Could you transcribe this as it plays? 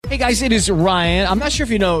Hey guys, it is Ryan. I'm not sure if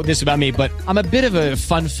you know this about me, but I'm a bit of a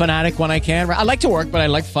fun fanatic when I can. I like to work, but I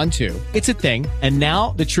like fun too. It's a thing. And now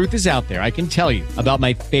the truth is out there. I can tell you about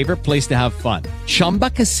my favorite place to have fun. Chumba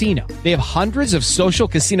Casino. They have hundreds of social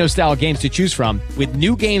casino style games to choose from with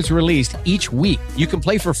new games released each week. You can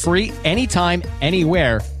play for free anytime,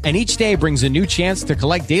 anywhere. And each day brings a new chance to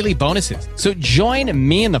collect daily bonuses. So join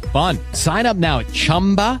me in the fun. Sign up now at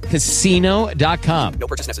ChumbaCasino.com. No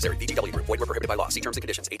purchase necessary. VGW Group. Void where prohibited by law. See terms and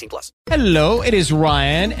conditions. 18+. Hello, it is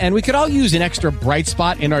Ryan, and we could all use an extra bright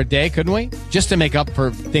spot in our day, couldn't we? Just to make up for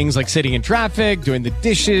things like sitting in traffic, doing the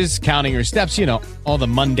dishes, counting your steps, you know, all the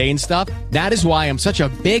mundane stuff. That is why I'm such a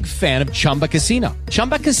big fan of Chumba Casino.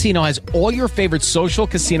 Chumba Casino has all your favorite social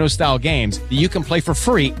casino-style games that you can play for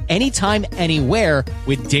free anytime, anywhere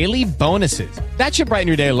with daily bonuses. That should brighten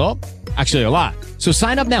your day a little. Actually, a lot. So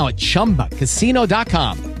sign up now at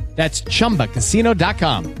ChumbaCasino.com. That's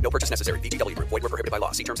ChumbaCasino.com. No purchase necessary. VGW Group. Void where prohibited by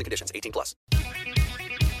law. See terms and conditions. 18+.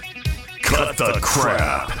 Cut the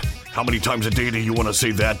crap. How many times a day do you want to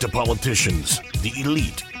say that to politicians, the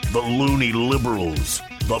elite, the loony liberals,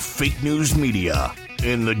 the fake news media,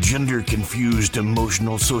 and the gender-confused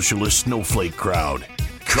emotional socialist snowflake crowd?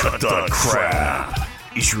 Cut the crap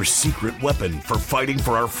is your secret weapon for fighting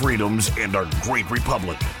for our freedoms and our great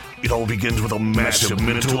republic. It all begins with a massive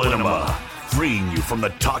mental enema, freeing you from the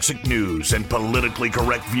toxic news and politically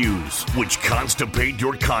correct views, which constipate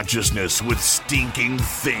your consciousness with stinking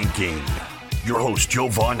thinking. Your host, Joe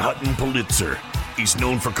Von Hutton Pulitzer, is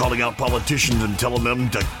known for calling out politicians and telling them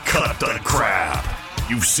to cut the crap.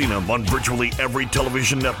 You've seen him on virtually every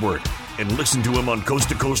television network and listened to him on Coast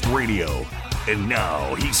to Coast Radio. And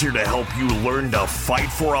now he's here to help you learn to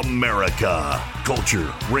fight for America.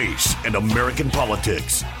 Culture, race, and American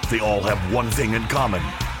politics. They all have one thing in common.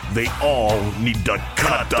 They all need to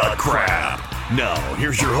cut the crap. Now,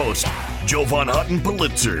 here's your host, Joe Von Hutton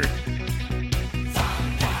Pulitzer.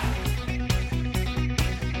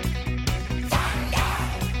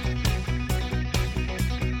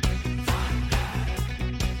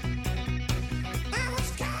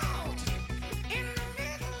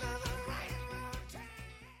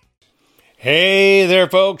 Hey there,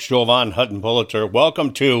 folks. Joe Von Hutton Pulitzer.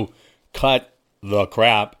 Welcome to Cut the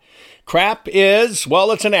Crap. CRAP is, well,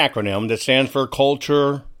 it's an acronym that stands for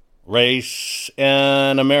Culture, Race,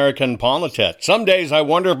 and American Politics. Some days I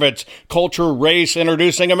wonder if it's Culture, Race,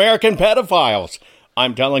 Introducing American Pedophiles.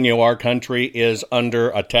 I'm telling you, our country is under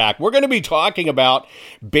attack. We're going to be talking about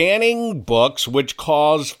banning books which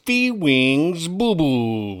cause fee-wings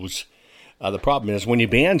boo-boos. The problem is when you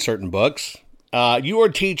ban certain books, you are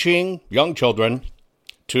teaching young children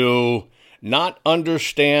to not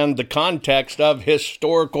understand the context of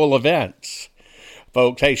historical events.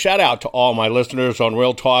 Folks, hey, shout out to all my listeners on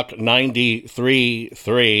Real Talk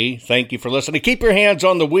 93.3. Thank you for listening. Keep your hands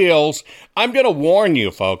on the wheels. I'm going to warn you,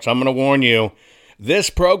 folks. I'm going to warn you. This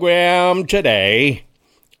program today,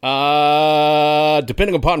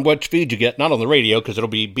 depending upon which feed you get, not on the radio because it'll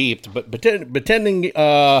be beeped, but pretending,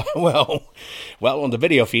 on the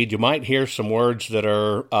video feed, you might hear some words that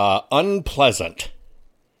are unpleasant.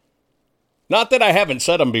 Not that I haven't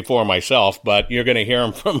said them before myself, but you're going to hear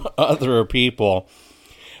them from other people.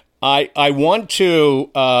 I want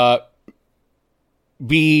to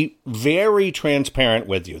be very transparent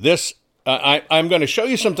with you. I'm going to show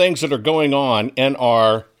you some things that are going on in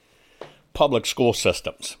our public school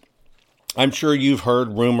systems. I'm sure you've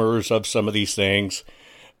heard rumors of some of these things,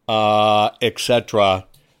 etc.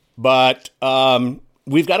 But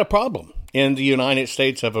we've got a problem in the United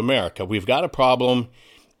States of America. We've got a problem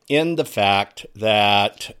in the fact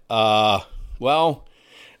that, I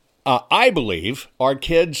believe our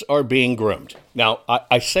kids are being groomed. Now,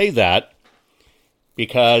 I say that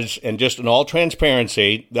because, and just in all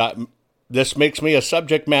transparency, this makes me a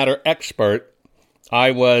subject matter expert.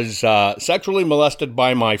 I was sexually molested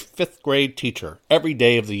by my 5th grade teacher every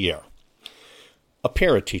day of the year. A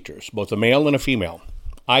pair of teachers, both a male and a female.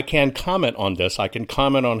 I can comment on this. I can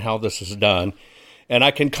comment on how this is done. And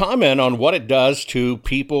I can comment on what it does to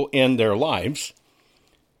people in their lives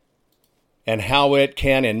and how it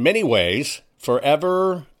can, in many ways,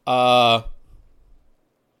 forever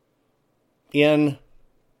in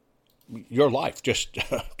your life, just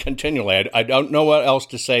continually. I don't know what else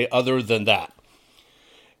to say other than that.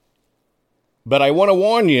 But I want to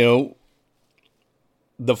warn you,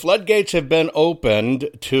 the floodgates have been opened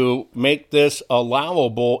to make this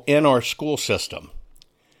allowable in our school system.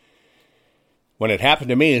 When it happened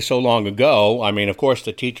to me so long ago, I mean, of course,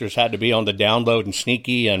 the teachers had to be on the download and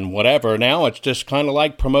sneaky and whatever. Now it's just kind of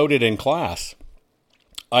like promoted in class.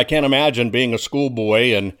 I can't imagine being a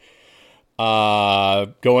schoolboy and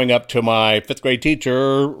going up to my 5th grade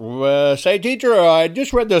teacher, say, teacher, I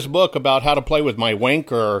just read this book about how to play with my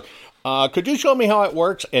winker. Could you show me how it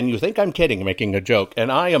works? And you think I'm kidding, making a joke.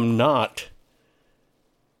 And I am not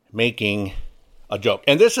making a joke.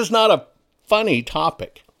 And this is not a funny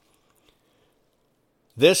topic.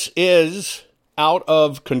 This is out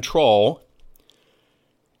of control.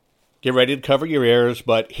 Get ready to cover your ears.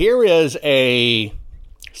 But here is a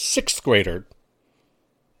 6th grader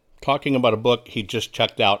talking about a book he just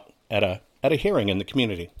checked out at a hearing in the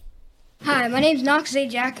community. Hi, my name's Knox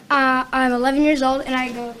Zajac. I'm 11 years old and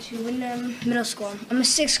I go to Wyndham Middle School. I'm a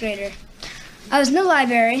 6th grader. I was in the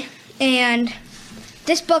library and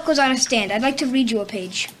this book was on a stand. I'd like to read you a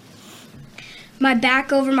page. My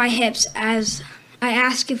back over my hips as I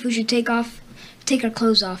ask if we should take our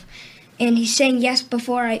clothes off. And he's saying yes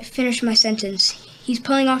before I finish my sentence. He's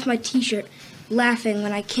pulling off my t-shirt, laughing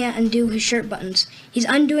when I can't undo his shirt buttons. He's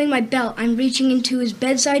undoing my belt. I'm reaching into his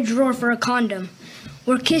bedside drawer for a condom.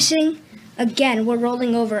 We're kissing. Again, we're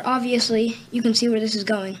rolling over. Obviously, you can see where this is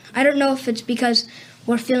going. I don't know if it's because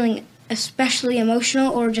we're feeling especially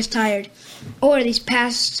emotional or just tired, or these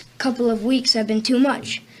past couple of weeks have been too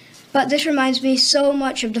much. But this reminds me so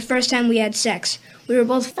much of the first time we had sex. We were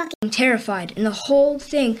both fucking terrified, and the whole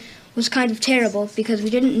thing was kind of terrible because we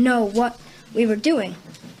didn't know what we were doing.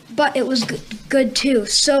 But it was good too,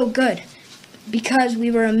 so good, because we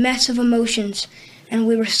were a mess of emotions, and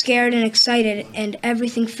we were scared and excited, and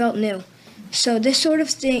everything felt new. So this sort of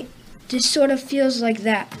feels like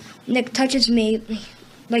that. Nick touches me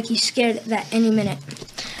like he's scared that any minute.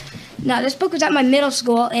 Now, this book was at my middle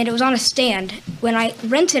school, and it was on a stand. When I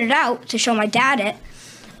rented it out to show my dad it,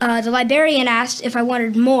 the librarian asked if I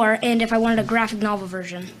wanted more and if I wanted a graphic novel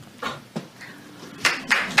version.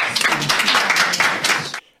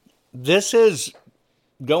 This is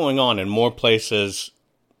going on in more places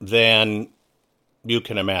than you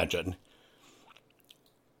can imagine.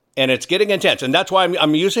 And it's getting intense. And that's why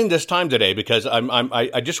I'm using this time today, because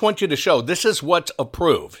I just want you to show this is what's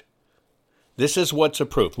approved. This is what's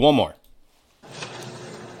approved. One more.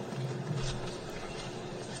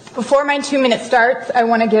 Before my 2 minutes starts, I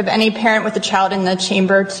want to give any parent with a child in the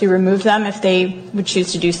chamber to remove them if they would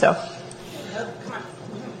choose to do so. Come on.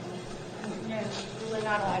 No, we're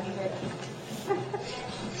not allowed to hear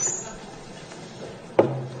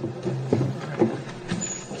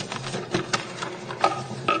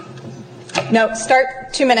that. No,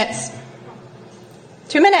 start 2 minutes.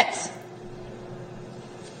 2 minutes.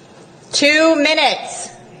 2 minutes.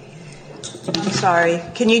 I'm sorry.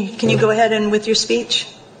 Can you go ahead and with your speech?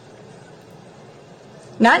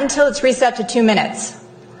 Not until it's reset to 2 minutes.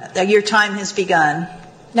 Your time has begun.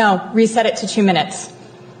 No, reset it to 2 minutes.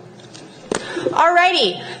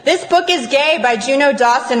 Alrighty. This book is Gay by Juno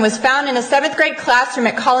Dawson was found in a 7th grade classroom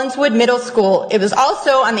at Collinswood Middle School. It was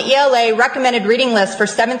also on the ELA recommended reading list for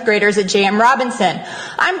 7th graders at J.M. Robinson.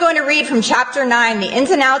 I'm going to read from Chapter 9, The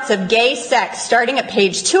Ins and Outs of Gay Sex, starting at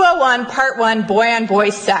page 201, Part 1,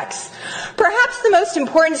 Boy-on-Boy Sex. Perhaps the most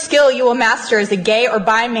important skill you will master as a gay or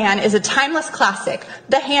bi man is a timeless classic,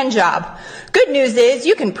 the hand job. Good news is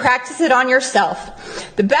you can practice it on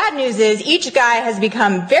yourself. The bad news is each guy has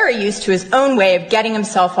become very used to his own way of getting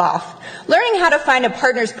himself off. Learning how to find a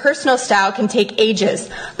partner's personal style can take ages,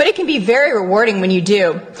 but it can be very rewarding when you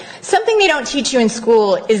do. Something they don't teach you in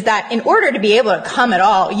school is that in order to be able to come at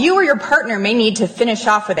all, you or your partner may need to finish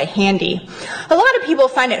off with a handy. A lot of people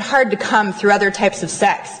find it hard to come through other types of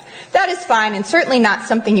sex. That is fine and certainly not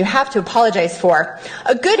something you have to apologize for.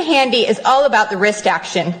 A good handy is all about the wrist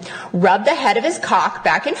action. Rub the head of his cock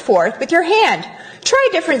back and forth with your hand. Try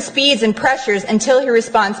different speeds and pressures until he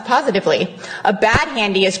responds positively. A bad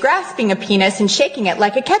handy is grasping a penis and shaking it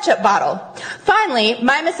like a ketchup bottle. Finally,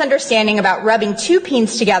 my misunderstanding about rubbing two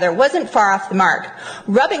peens together wasn't far off the mark.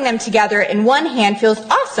 Rubbing them together in one hand feels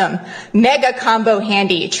awesome. Mega combo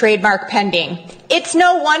handy, trademark pending. It's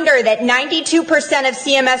no wonder that 92% of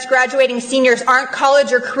CMS graduating seniors aren't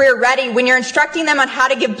college or career ready when you're instructing them on how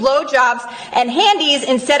to give blowjobs and handies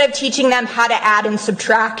instead of teaching them how to add and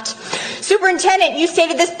subtract. Superintendent, you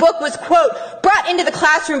stated this book was, quote, brought into the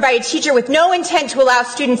classroom by a teacher with no intent to allow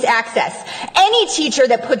students access. Any teacher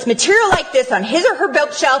that puts material like this on his or her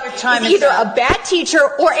bookshelf is either a bad teacher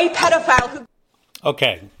or a pedophile.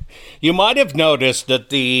 Okay. You might have noticed that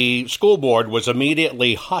the school board was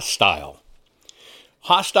immediately hostile.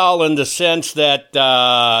 Hostile in the sense that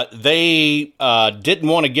they didn't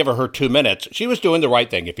want to give her 2 minutes. She was doing the right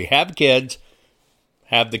thing. If you have kids,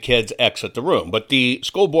 have the kids exit the room. But the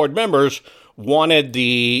school board members wanted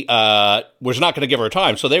was not going to give her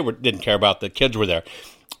time, so they didn't care about the kids were there.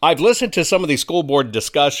 I've listened to some of these school board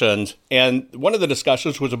discussions, and one of the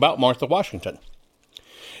discussions was about Martha Washington.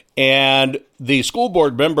 And the school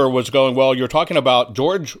board member was going, well, you're talking about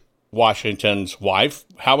George Washington's wife.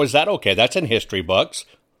 How is that okay? That's in history books.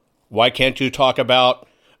 Why can't you talk about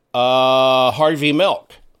Harvey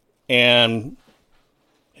Milk and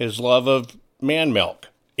his love of man milk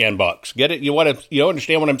and bucks? Get it? You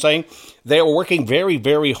understand what I'm saying? They are working very,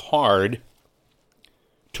 very hard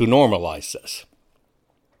to normalize this.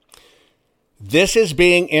 This is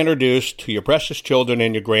being introduced to your precious children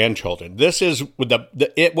and your grandchildren. This is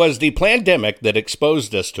it was the pandemic that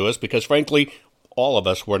exposed this to us because, frankly, all of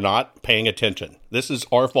us were not paying attention. This is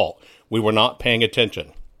our fault. We were not paying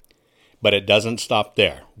attention. But it doesn't stop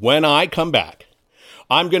there. When I come back,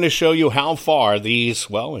 I'm going to show you how far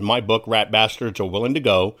these, well, in my book, rat bastards are willing to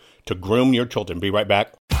go to groom your children. Be right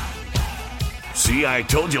back. See, I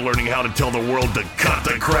told you learning how to tell the world to cut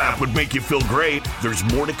the crap would make you feel great. There's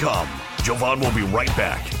more to come. Jovan will be right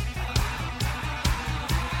back.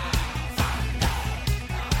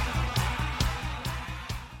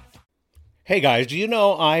 Hey guys, do you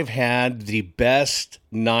know I've had the best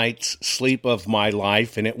night's sleep of my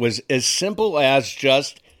life, and it was as simple as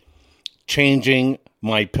just changing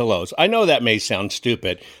my pillows. I know that may sound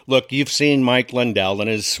stupid. Look, you've seen Mike Lindell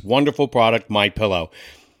and his wonderful product, My Pillow.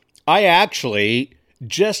 I actually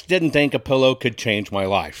just didn't think a pillow could change my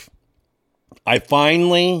life. I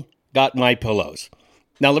finally got My Pillows.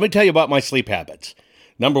 Now, let me tell you about my sleep habits.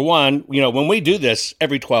 Number one, when we do this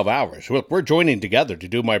every 12 hours, we're joining together to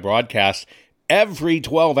do my broadcast every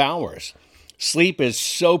 12 hours. Sleep is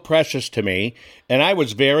so precious to me, and I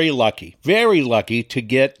was very lucky to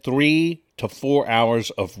get 3 to 4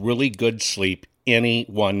 hours of really good sleep any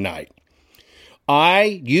one night.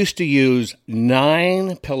 I used to use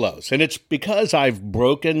 9 pillows, and it's because I've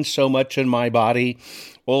broken so much in my body,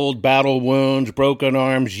 old battle wounds, broken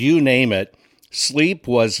arms, you name it. Sleep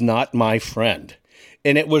was not my friend,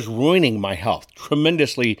 and it was ruining my health,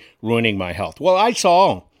 tremendously ruining my health. Well, I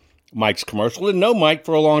saw Mike's commercial, didn't know Mike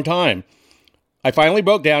for a long time. I finally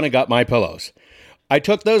broke down and got My Pillows. I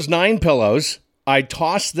took those 9 pillows, I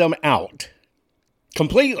tossed them out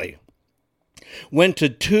completely. Went to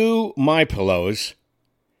 2 My Pillows.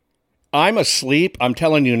 I'm asleep, I'm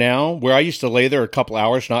telling you now, where I used to lay there a couple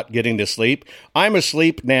hours not getting to sleep. I'm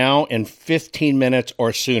asleep now in 15 minutes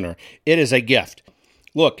or sooner. It is a gift.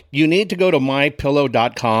 Look, you need to go to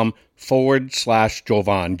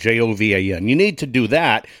mypillow.com/Jovan, Jovan. You need to do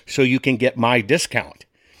that so you can get my discount.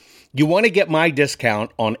 You want to get my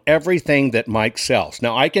discount on everything that Mike sells.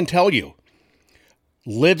 Now, I can tell you,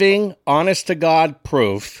 living honest-to-God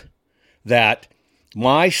proof that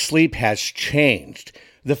my sleep has changed.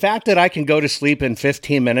 The fact that I can go to sleep in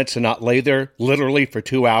 15 minutes and not lay there literally for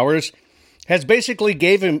 2 hours has basically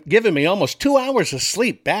given me almost 2 hours of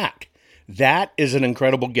sleep back. That is an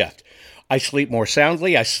incredible gift. I sleep more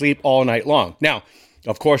soundly. I sleep all night long. Now,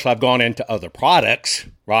 of course, I've gone into other products,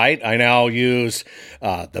 right? I now use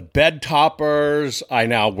the bed toppers. I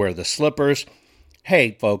now wear the slippers.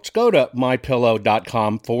 Hey, folks, go to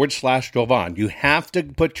mypillow.com/Jovan. You have to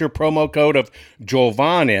put your promo code of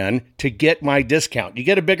Jovan in to get my discount. You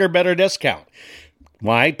get a bigger, better discount.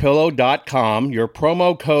 mypillow.com. Your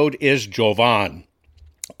promo code is Jovan.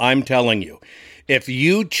 I'm telling you, if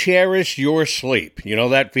you cherish your sleep, you know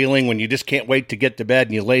that feeling when you just can't wait to get to bed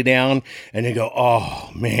and you lay down and you go,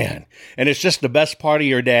 oh, man, and it's just the best part of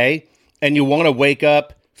your day, and you want to wake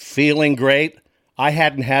up feeling great. I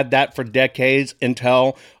hadn't had that for decades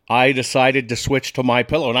until I decided to switch to My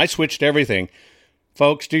Pillow, and I switched everything.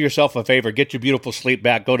 Folks, do yourself a favor. Get your beautiful sleep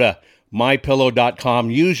back. Go to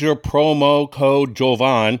mypillow.com. Use your promo code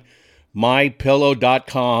Jovan.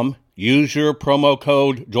 mypillow.com. Use your promo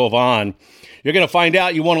code Jovan. You're going to find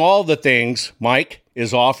out you want all the things Mike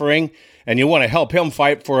is offering, and you want to help him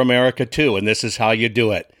fight for America too, and this is how you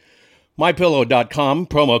do it. mypillow.com,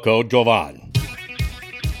 promo code Jovan.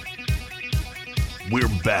 We're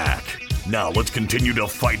back. Now let's continue to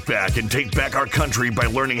fight back and take back our country by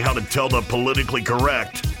learning how to tell the politically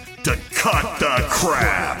correct to cut the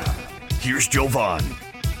crap. Here's Jovan.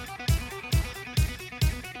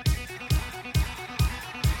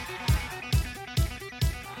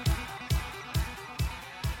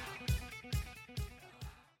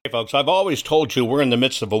 Hey folks, I've always told you we're in the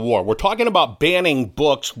midst of a war. We're talking about banning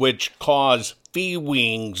books which cause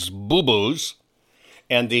fee-wings boo-boos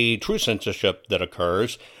and the true censorship that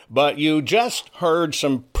occurs, but you just heard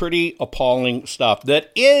some pretty appalling stuff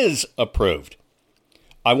that is approved.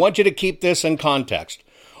 I want you to keep this in context.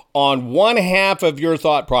 On one half of your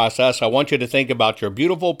thought process, I want you to think about your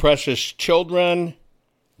beautiful, precious children,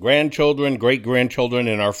 grandchildren, great-grandchildren,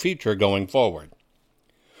 and our future going forward.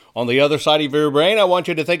 On the other side of your brain, I want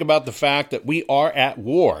you to think about the fact that we are at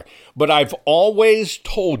war. But I've always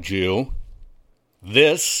told you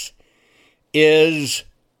this is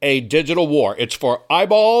a digital war. It's for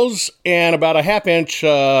eyeballs and about a half-inch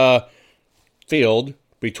field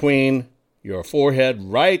between your forehead,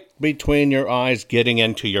 right between your eyes, getting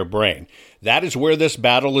into your brain. That is where this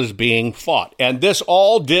battle is being fought. And this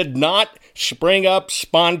all did not spring up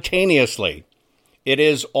spontaneously. It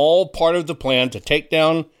is all part of the plan to take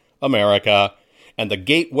down America, and the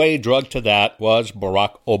gateway drug to that was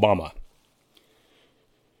Barack Obama.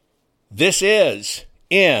 This is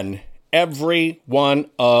in every one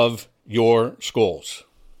of your schools.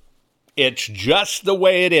 It's just the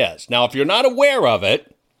way it is. Now, if you're not aware of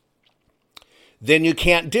it, then you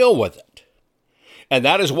can't deal with it. And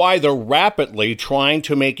that is why they're rapidly trying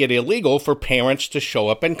to make it illegal for parents to show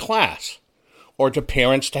up in class or to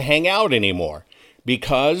parents to hang out anymore,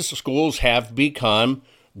 because schools have become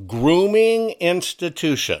grooming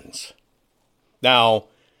institutions. Now,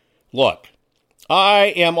 look,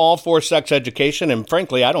 I am all for sex education, and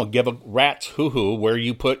frankly, I don't give a rat's hoo-hoo where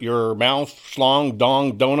you put your mouth, schlong,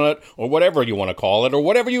 dong, donut, or whatever you want to call it, or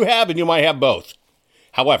whatever you have, and you might have both.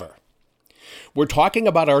 However, we're talking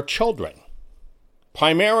about our children.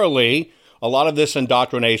 Primarily, a lot of this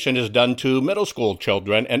indoctrination is done to middle school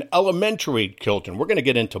children and elementary children. We're going to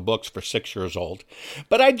get into books for 6 years old,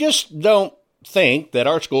 but I just don't think that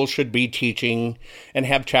our schools should be teaching and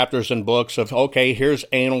have chapters in books of, okay, here's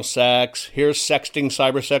anal sex, here's sexting,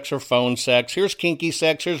 cyber sex, or phone sex, here's kinky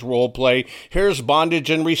sex, here's role play, here's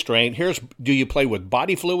bondage and restraint, here's do you play with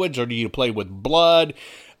body fluids or do you play with blood?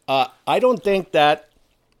 I don't think that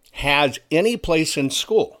has any place in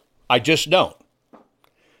school. I just don't.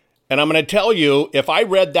 And I'm going to tell you, if I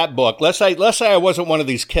read that book, let's say I wasn't one of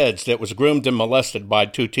these kids that was groomed and molested by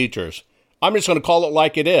 2 teachers. I'm just going to call it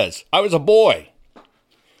like it is. I was a boy.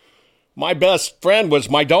 My best friend was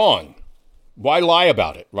my dong. Why lie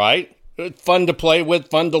about it, right? It's fun to play with,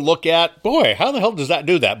 fun to look at. Boy, how the hell does that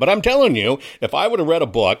do that? But I'm telling you, if I would have read a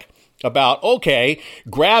book about, okay,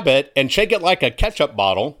 grab it and shake it like a ketchup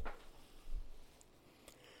bottle,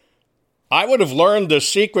 I would have learned the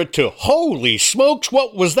secret to, holy smokes,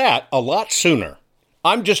 what was that, a lot sooner.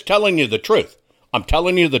 I'm just telling you the truth. I'm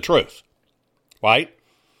telling you the truth, right?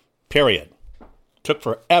 Period. Took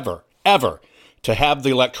forever, ever, to have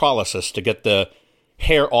the electrolysis to get the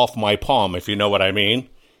hair off my palm, if you know what I mean.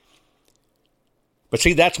 But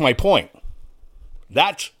see, that's my point.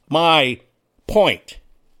 That's my point.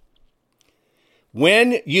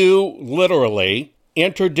 When you literally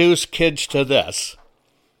introduce kids to this,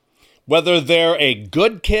 whether they're a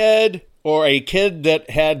good kid or a kid that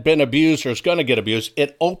had been abused or is going to get abused,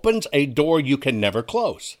 it opens a door you can never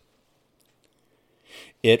close.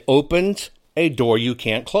 It opens a door you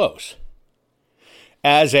can't close.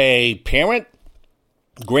 As a parent,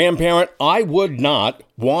 grandparent, I would not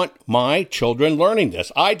want my children learning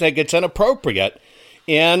this. I think it's inappropriate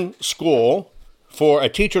in school for a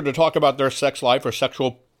teacher to talk about their sex life or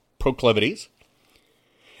sexual proclivities.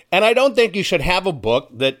 And I don't think you should have a book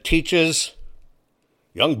that teaches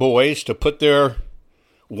young boys to put their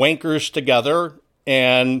wankers together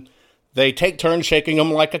and they take turns shaking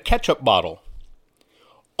them like a ketchup bottle.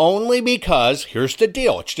 Only because, here's the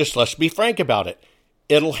deal, it's just, let's be frank about it,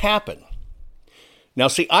 it'll happen. Now,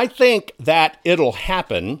 see, I think that it'll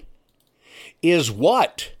happen is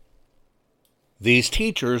what these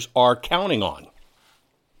teachers are counting on.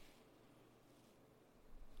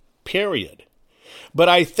 Period. But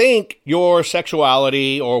I think your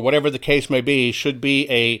sexuality, or whatever the case may be, should be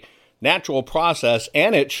a natural process,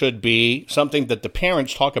 and it should be something that the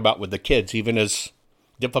parents talk about with the kids, even as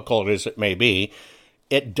difficult as it may be.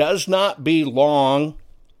 It does not belong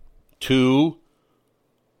to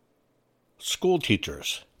school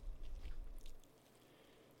teachers.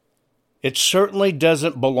 It certainly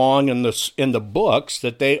doesn't belong in the books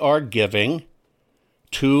that they are giving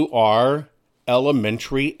to our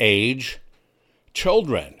elementary age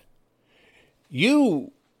children.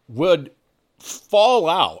 You would fall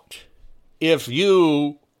out if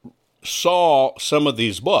you saw some of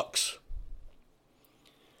these books.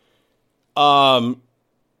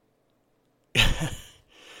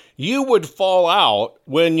 You would fall out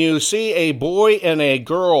when you see a boy and a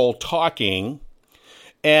girl talking,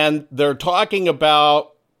 and they're talking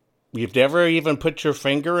about, you've never even put your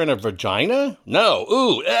finger in a vagina? No.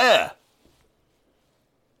 Ooh, eh.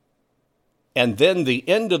 And then the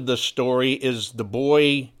end of the story is the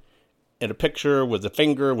boy in a picture with the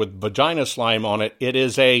finger with vagina slime on it. It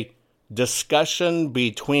is a discussion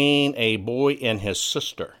between a boy and his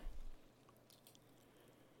sister.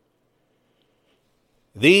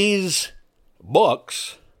 These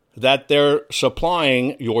books that they're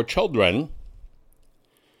supplying your children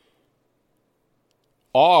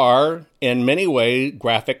are, in many ways,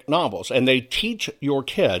 graphic novels. And they teach your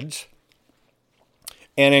kids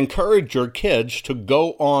and encourage your kids to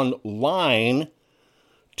go online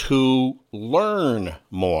to learn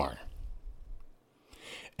more.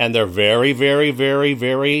 And they're very, very, very,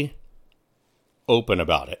 very open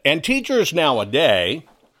about it. And teachers nowadays,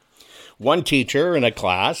 one teacher in a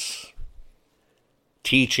class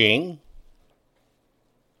teaching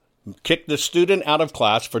kicked the student out of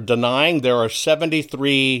class for denying there are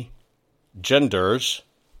 73 genders.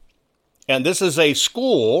 And this is a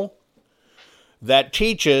school that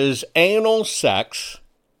teaches anal sex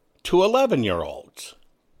to 11-year-olds.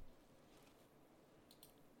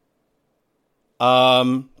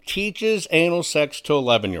 Teaches anal sex to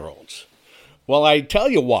 11-year-olds. Well, I tell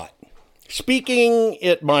you what, speaking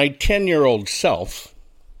at my 10-year-old self,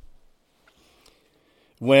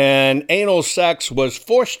 when anal sex was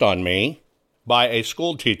forced on me by a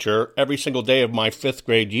school teacher every single day of my 5th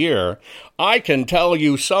grade year, I can tell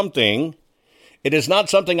you something. It is not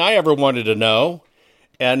something I ever wanted to know,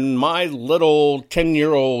 and my little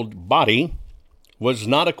 10-year-old body was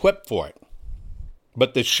not equipped for it.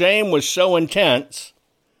 But the shame was so intense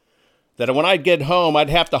that when I'd get home,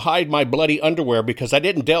 I'd have to hide my bloody underwear because I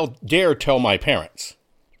didn't dare tell my parents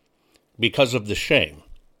because of the shame.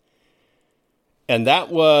 And that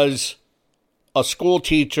was a school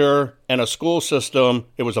teacher and a school system.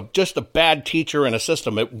 It was just a bad teacher and a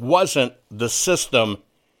system. It wasn't the system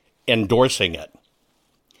endorsing it.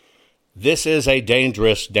 This is a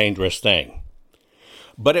dangerous, dangerous thing.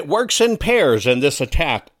 But it works in pairs in this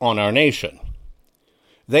attack on our nation.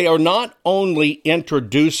 They are not only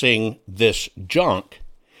introducing this junk,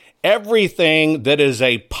 everything that is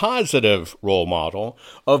a positive role model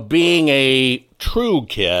of being a true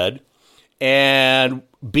kid and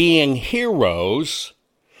being heroes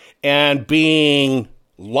and being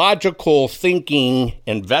logical thinking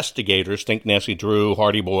investigators, think Nancy Drew,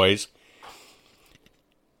 Hardy Boys,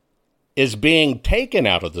 is being taken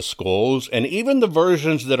out of the schools, and even the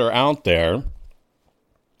versions that are out there,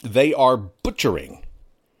 they are butchering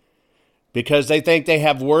because they think they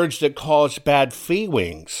have words that cause bad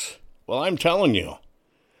feelings. Well, I'm telling you,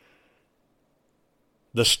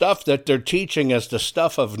 the stuff that they're teaching is the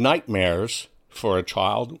stuff of nightmares for a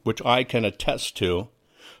child, which I can attest to.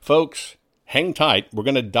 Folks, hang tight. We're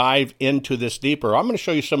going to dive into this deeper. I'm going to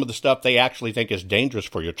show you some of the stuff they actually think is dangerous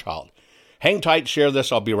for your child. Hang tight, share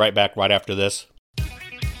this. I'll be right back right after this.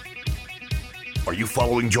 Are you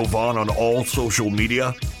following Jovan on all social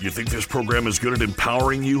media? You think this program is good at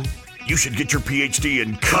empowering you? You should get your PhD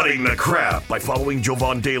in cutting the crap by following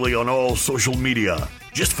Jovan daily on all social media.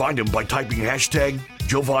 Just find him by typing hashtag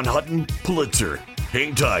Jovan Hutton Pulitzer.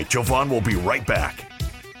 Hang tight, Jovan will be right back.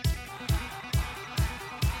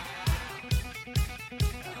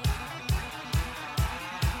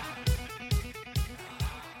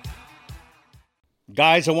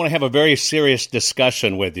 Guys, I want to have a very serious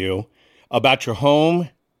discussion with you about your home,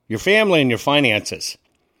 your family, and your finances.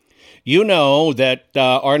 You know that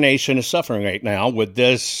our nation is suffering right now with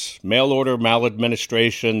this mail-order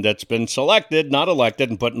maladministration that's been selected, not elected,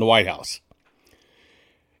 and put in the White House.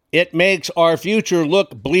 It makes our future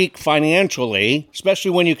look bleak financially, especially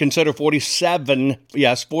when you consider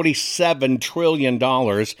 $47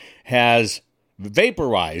 trillion has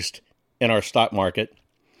vaporized in our stock market.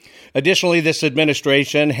 Additionally, this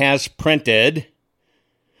administration has printed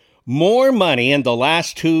more money in the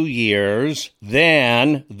last 2 years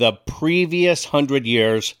than the previous 100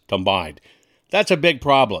 years combined. That's a big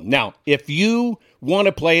problem. Now, if you want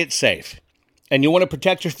to play it safe and you want to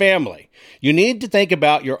protect your family, you need to think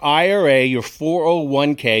about your IRA, your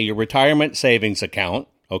 401k, your retirement savings account,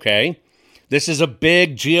 okay? This is a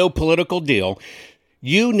big geopolitical deal.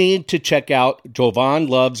 You need to check out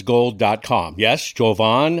JovanLovesGold.com. Yes,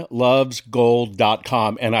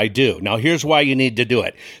 JovanLovesGold.com, and I do. Now, here's why you need to do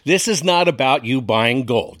it. This is not about you buying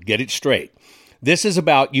gold. Get it straight. This is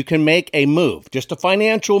about you can make a move, just a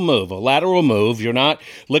financial move, a lateral move. You're not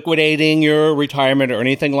liquidating your retirement or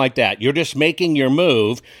anything like that. You're just making your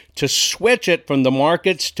move to switch it from the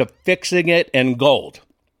markets to fixing it in gold.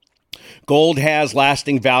 Gold has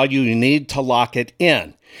lasting value. You need to lock it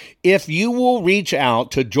in. If you will reach out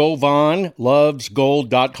to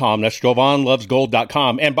JovanLovesGold.com, that's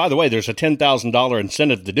JovanLovesGold.com. And by the way, there's a $10,000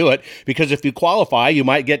 incentive to do it because if you qualify, you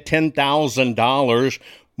might get $10,000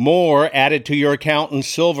 more added to your account in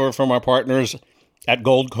silver from our partners at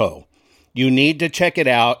Goldco. You need to check it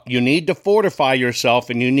out. You need to fortify yourself,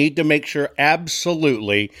 and you need to make sure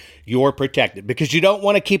absolutely you're protected because you don't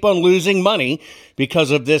want to keep on losing money because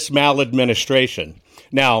of this maladministration.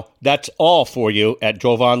 Now, that's all for you at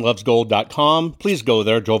JovanLovesGold.com. Please go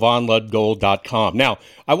there, JovanLovesGold.com. Now,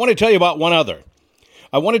 I want to tell you about one other.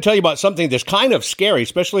 I want to tell you about something that's kind of scary,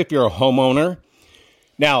 especially if you're a homeowner.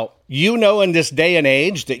 Now, you know in this day and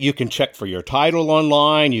age that you can check for your title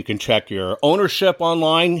online, you can check your ownership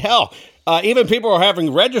online. Hell, even people are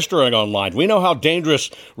having registering online. We know how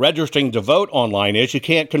dangerous registering to vote online is. You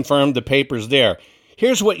can't confirm the papers there.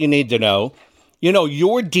 Here's what you need to know. You know,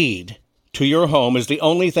 your deed to your home is the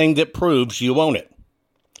only thing that proves you own it.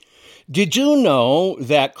 Did you know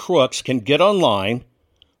that crooks can get online,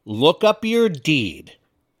 look up your deed,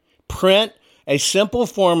 print a simple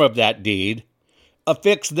form of that deed,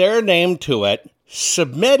 affix their name to it,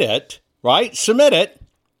 submit it, right? Submit it,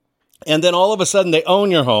 and then all of a sudden they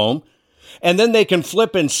own your home, and then they can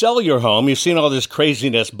flip and sell your home. You've seen all this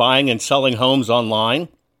craziness buying and selling homes online.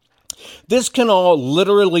 This can all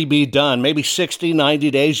literally be done, maybe 60,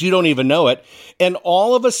 90 days, you don't even know it, and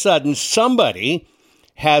all of a sudden somebody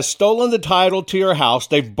has stolen the title to your house,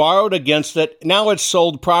 they've borrowed against it, now it's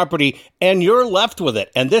sold property, and you're left with it,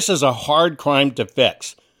 and this is a hard crime to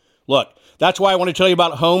fix. Look, that's why I want to tell you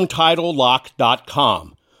about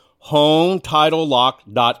HomeTitleLock.com.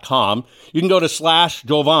 HomeTitleLock.com. You can go to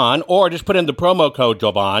 /Jovan or just put in the promo code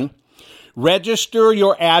Jovan. Register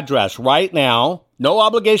your address right now. No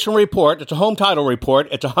obligation report. It's a home title report.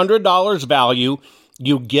 It's $100 value.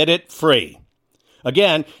 You get it free.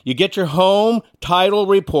 Again, you get your home title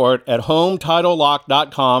report at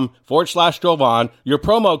HomeTitleLock.com /Jovan. Your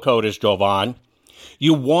promo code is Jovan.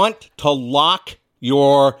 You want to lock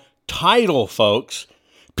your title, folks.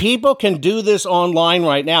 People can do this online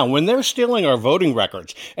right now. When they're stealing our voting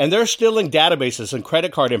records and they're stealing databases and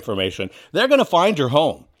credit card information, they're going to find your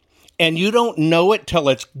home. And you don't know it till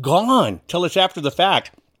it's gone, till it's after the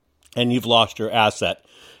fact, and you've lost your asset.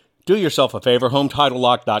 Do yourself a favor,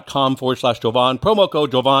 HomeTitleLock.com /Jovan, promo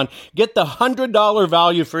code Jovan. Get the $100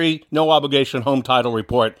 value free, no obligation home title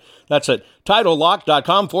report. That's it,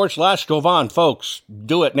 TitleLock.com /Jovan. Folks,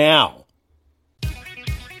 do it now.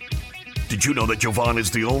 Did you know that Jovan is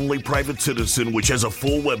the only private citizen which has a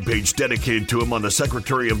full webpage dedicated to him on the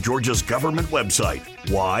Secretary of Georgia's government website?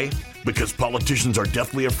 Why? Because politicians are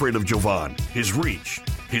deathly afraid of Jovan, his reach,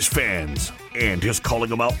 his fans, and his calling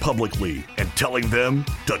them out publicly and telling them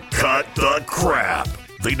to cut the crap.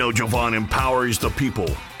 They know Jovan empowers the people,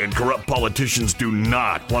 and corrupt politicians do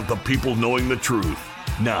not want the people knowing the truth.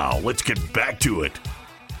 Now, let's get back to it.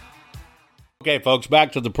 Okay, folks,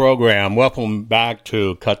 back to the program. Welcome back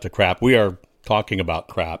to Cut the Crap. We are talking about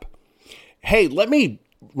crap. Hey, let me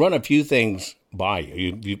run a few things by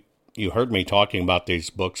you. You heard me talking about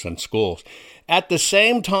these books in schools. At the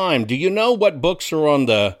same time, do you know what books are on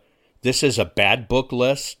the "this is a bad book"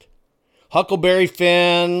 list? Huckleberry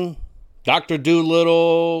Finn, Dr.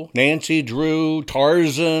 Dolittle, Nancy Drew,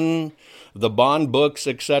 Tarzan, the Bond books,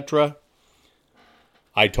 etc.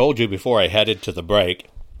 I told you before I headed to the break.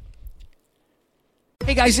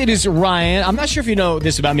 Hey guys, it is Ryan. I'm not sure if you know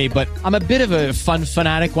this about me, but I'm a bit of a fun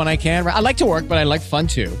fanatic when I can. I like to work, but I like fun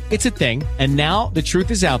too. It's a thing. And now the truth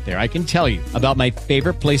is out there. I can tell you about my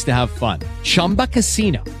favorite place to have fun. Chumba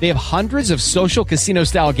Casino. They have hundreds of social casino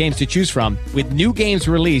style games to choose from with new games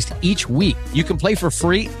released each week. You can play for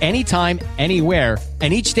free anytime, anywhere.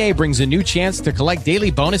 And each day brings a new chance to collect daily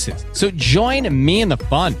bonuses. So join me in the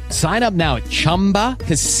fun. Sign up now at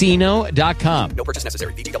ChumbaCasino.com. No purchase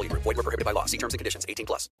necessary. VGW Group. Void where prohibited by law. See terms and conditions.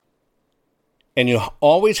 18+. And you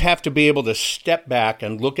always have to be able to step back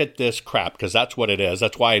and look at this crap, because that's what it is.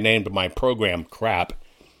 That's why I named my program Crap.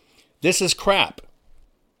 This is crap.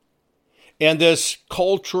 And this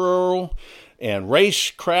cultural and race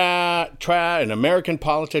crap and American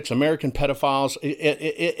politics, American pedophiles,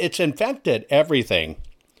 it's infected everything.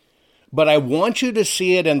 But I want you to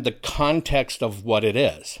see it in the context of what it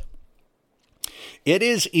is. It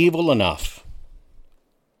is evil enough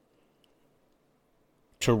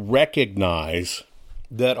to recognize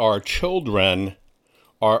that our children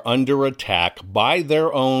are under attack by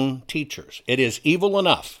their own teachers. It is evil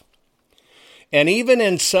enough. And even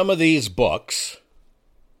in some of these books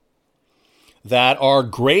that are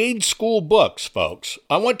grade school books, folks,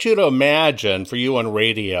 I want you to imagine, for you on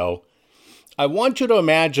radio, I want you to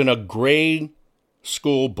imagine a grade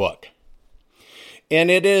school book.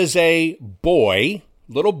 And it is a boy,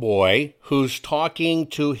 little boy, who's talking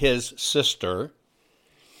to his sister.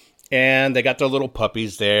 And they got their little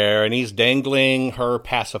puppies there, and he's dangling her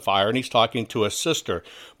pacifier, and he's talking to his sister.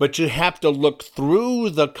 But you have to look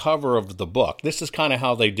through the cover of the book. This is kind of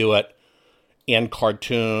how they do it in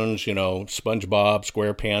cartoons, you know, SpongeBob,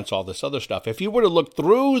 SquarePants, all this other stuff. If you were to look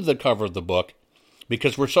through the cover of the book,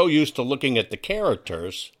 because we're so used to looking at the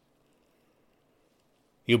characters,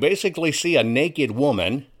 You basically see a naked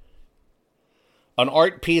woman, an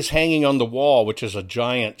art piece hanging on the wall, which is a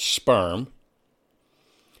giant sperm.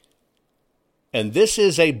 And this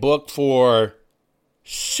is a book for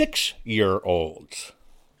 6-year-olds.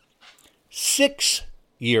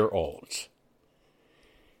 6-year-olds.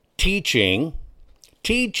 Teaching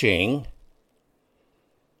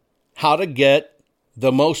how to get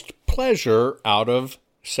the most pleasure out of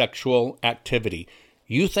sexual activity.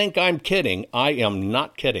 You think I'm kidding? I am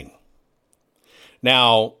not kidding.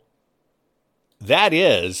 Now, that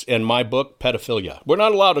is, in my book, pedophilia. We're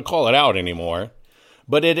not allowed to call it out anymore,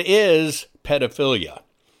 but it is pedophilia.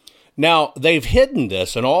 Now, they've hidden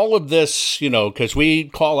this and all of this, because we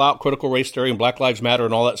call out critical race theory and Black Lives Matter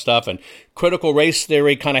and all that stuff, and critical race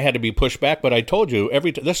theory kind of had to be pushed back, but I told you,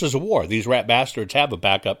 this is a war. These rat bastards have a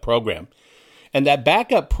backup program. And that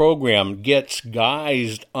backup program gets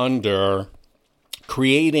guised under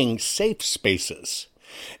creating safe spaces.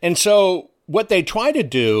 And so what they try to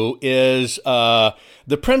do is,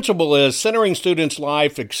 the principle is centering students'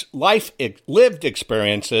 lived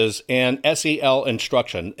experiences and SEL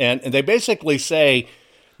instruction. And they basically say,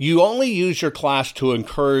 you only use your class to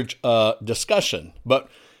encourage discussion, but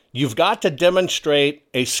you've got to demonstrate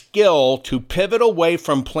a skill to pivot away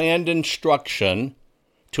from planned instruction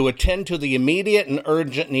to attend to the immediate and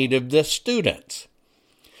urgent need of the students.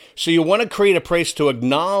 So you want to create a place to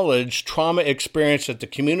acknowledge trauma experience at the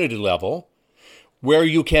community level, where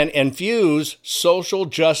you can infuse social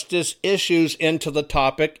justice issues into the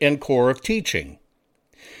topic and core of teaching.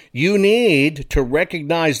 You need to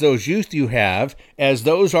recognize those youth you have as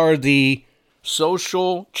those are the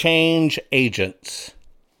social change agents.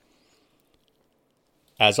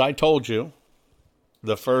 As I told you,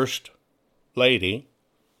 the first lady,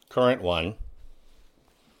 current one,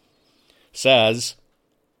 says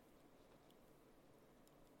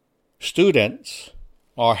students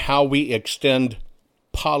are how we extend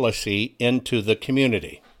policy into the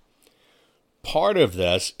community. Part of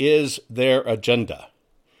this is their agenda.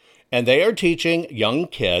 And they are teaching young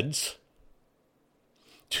kids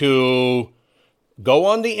to go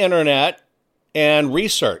on the internet and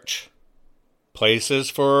research places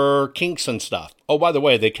for kinks and stuff. Oh, by the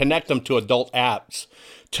way, they connect them to adult apps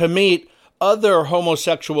to meet other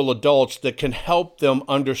homosexual adults that can help them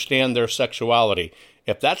understand their sexuality.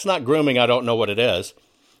 If that's not grooming, I don't know what it is.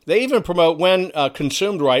 They even promote when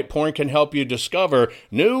consumed right, porn can help you discover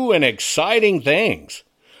new and exciting things.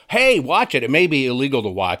 Hey, watch it. It may be illegal to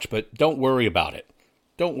watch, but don't worry about it.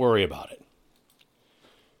 Don't worry about it.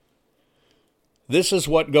 This is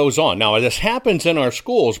what goes on. Now, this happens in our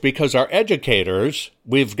schools because our educators,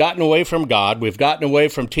 we've gotten away from God. We've gotten away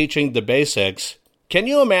from teaching the basics. Can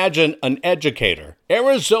you imagine an educator,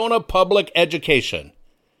 Arizona public education,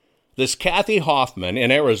 this Kathy Hoffman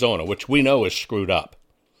in Arizona, which we know is screwed up.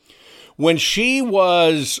 When she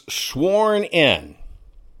was sworn in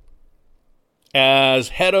as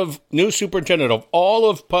head of new superintendent of all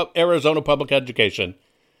of Arizona public education,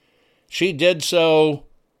 she did so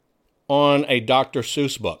on a Dr.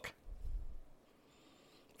 Seuss book.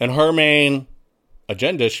 And her main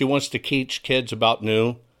agenda, she wants to teach kids about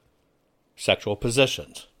new sexual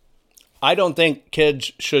positions. I don't think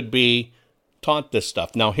kids should be taught this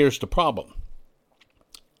stuff. Now, here's the problem.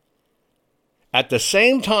 At the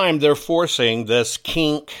same time, they're forcing this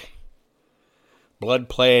kink, blood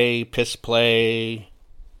play, piss play,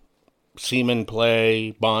 semen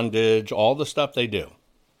play, bondage, all the stuff they do.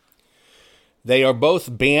 They are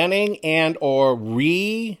both banning and or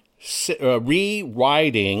rewriting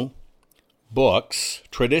books,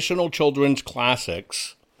 traditional children's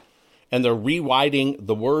classics, and they're rewriting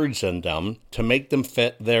the words in them to make them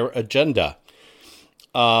fit their agenda.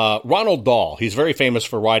 Ronald Dahl, he's very famous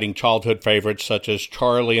for writing childhood favorites such as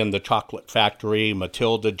Charlie and the Chocolate Factory,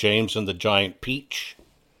 Matilda, James and the Giant Peach.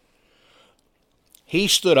 He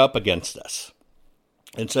stood up against this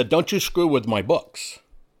and said, don't you screw with my books.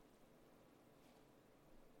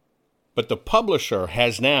 But the publisher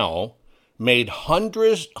has now made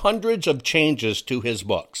hundreds of changes to his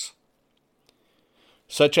books,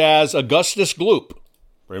 such as Augustus Gloop.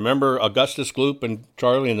 Remember Augustus Gloop and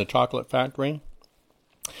Charlie and the Chocolate Factory?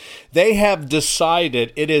 They have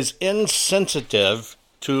decided it is insensitive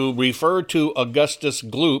to refer to Augustus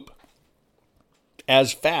Gloop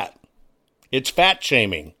as fat. It's fat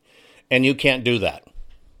shaming, and you can't do that.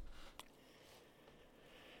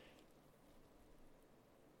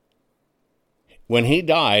 When he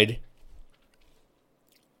died,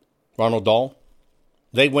 Ronald Dahl,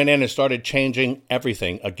 they went in and started changing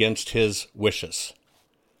everything against his wishes.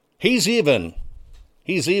 He's even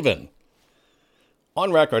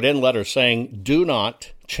on record in letters saying, do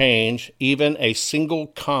not change even a single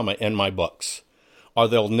comma in my books, or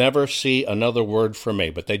they'll never see another word from me.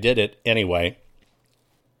 But they did it anyway.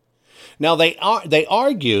 Now, they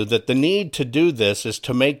argue that the need to do this is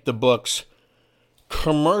to make the books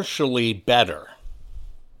commercially better,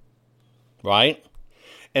 right?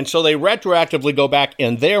 And so they retroactively go back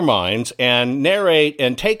in their minds and narrate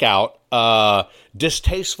and take out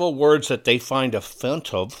distasteful words that they find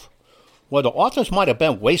offensive. Well, the authors might have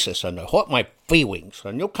been racist and they hurt my feelings,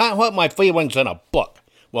 and you can't hurt my feelings in a book.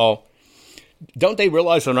 Well, don't they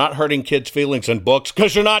realize they're not hurting kids' feelings in books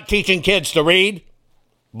because you're not teaching kids to read?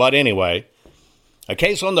 But anyway, a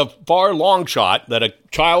case on the far long shot that a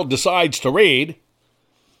child decides to read,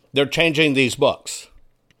 they're changing these books.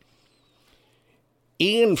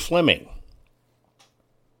 Ian Fleming,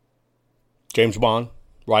 James Bond,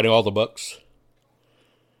 writing all the books,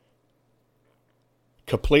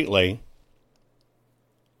 completely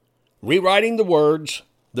rewriting the words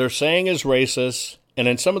they're saying is racist, and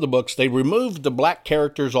in some of the books, they removed the black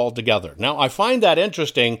characters altogether. Now, I find that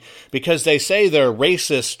interesting because they say they're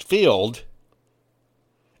racist field,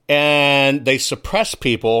 and they suppress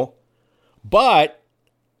people, but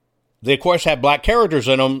they, of course, have black characters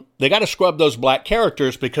in them. They got to scrub those black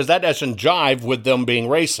characters because that doesn't jive with them being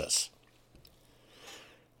racist.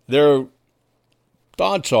 Their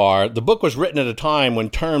thoughts are, the book was written at a time when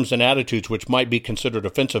terms and attitudes which might be considered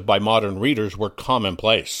offensive by modern readers were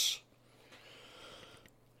commonplace.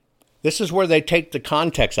 This is where they take the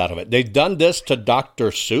context out of it. They've done this to Dr.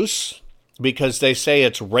 Seuss because they say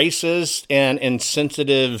it's racist and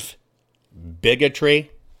insensitive bigotry.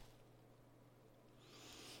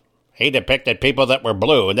 He depicted people that were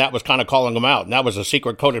blue, and that was kind of calling them out. And that was a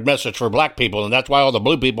secret coded message for black people, and that's why all the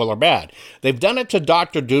blue people are bad. They've done it to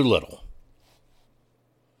Dr. Dolittle.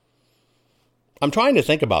 I'm trying to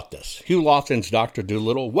think about this. Hugh Laughton's Dr.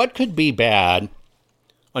 Dolittle. What could be bad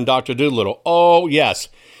on Dr. Dolittle? Oh, yes.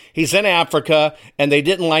 He's in Africa, and they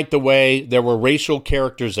didn't like the way there were racial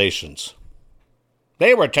characterizations.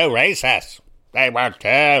 They were too racist. They were too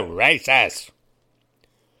racist.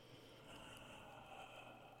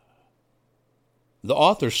 The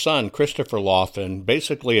author's son, Christopher Laughton,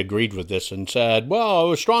 basically agreed with this and said, well, it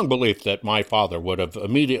was a strong belief that my father would have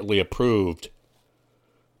immediately approved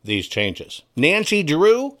these changes. Nancy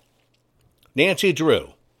Drew,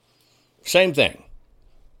 same thing.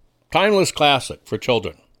 Timeless classic for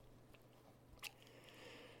children.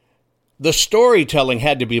 The storytelling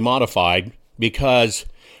had to be modified because,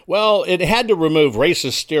 well, it had to remove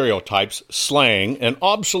racist stereotypes, slang, and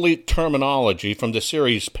obsolete terminology from the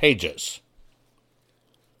series' pages.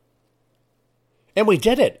 And we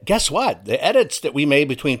did it. Guess what? The edits that we made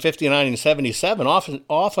between 59 and 77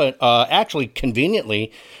 often actually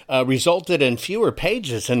conveniently resulted in fewer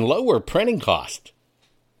pages and lower printing cost.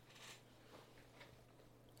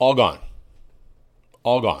 All gone.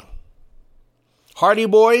 All gone. Hardy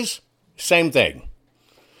Boys, same thing.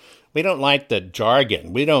 We don't like the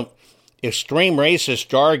jargon. We don't, extreme racist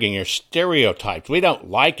jargon or stereotypes. We don't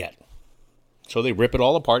like it. So they rip it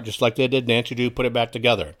all apart just like they did Nancy Drew, put it back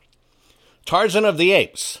together. Tarzan of the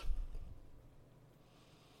Apes.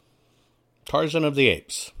 Tarzan of the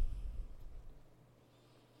Apes.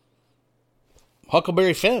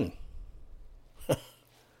 Huckleberry Finn.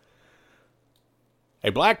 A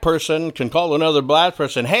black person can call another black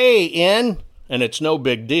person, hey, in, and it's no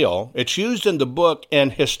big deal. It's used in the book in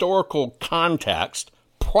historical context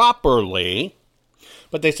properly.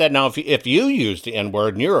 But they said, now, if you use the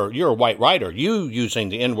N-word and you're a white writer, you using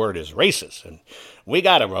the N-word is racist. And we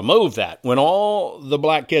got to remove that. When all the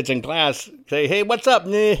black kids in class say, hey, what's up,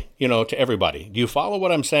 to everybody. Do you follow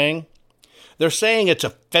what I'm saying? They're saying it's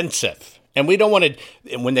offensive. And we don't want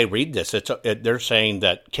to, when they read this, they're saying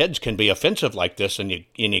that kids can be offensive like this and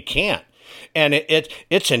you can't. And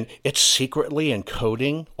it's secretly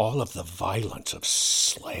encoding all of the violence of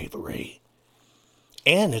slavery.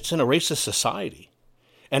 And it's in a racist society.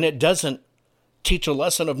 And it doesn't teach a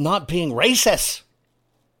lesson of not being racist.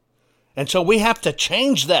 And so we have to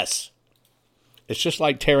change this. It's just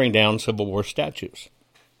like tearing down Civil War statues.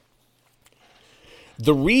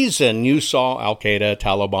 The reason you saw Al-Qaeda,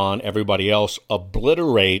 Taliban, everybody else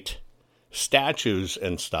obliterate statues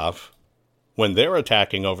and stuff when they're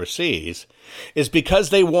attacking overseas is because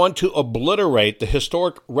they want to obliterate the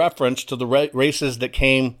historic reference to the races that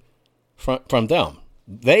came from them.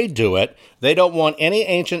 They do it. They don't want any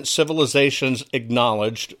ancient civilizations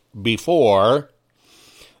acknowledged before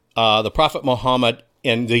the Prophet Muhammad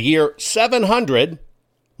in the year 700.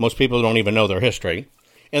 Most people don't even know their history.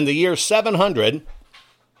 In the year 700,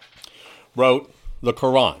 wrote the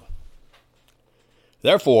Quran.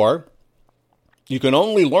 Therefore, You can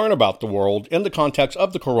only learn about the world in the context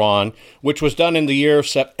of the Quran, which was done in the year,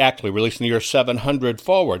 actually released in the year 700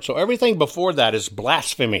 forward. So everything before that is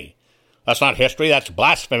blasphemy. That's not history, that's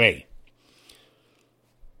blasphemy.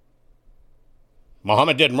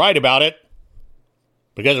 Muhammad didn't write about it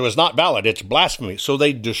because it was not valid. It's blasphemy. So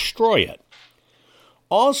they destroy it.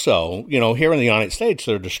 Also, here in the United States,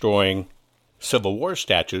 they're destroying Civil War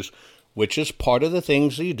statues, which is part of the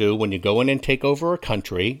things that you do when you go in and take over a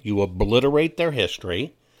country. You obliterate their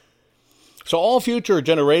history. So all future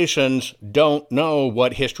generations don't know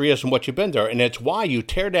what history is and what you've been there. And it's why you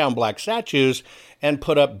tear down black statues and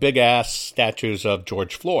put up big-ass statues of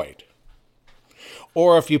George Floyd.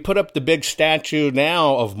 Or if you put up the big statue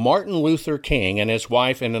now of Martin Luther King and his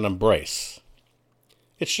wife in an embrace.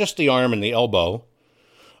 It's just the arm and the elbow.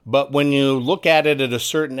 But when you look at it at a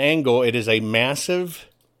certain angle, it is a massive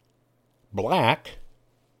black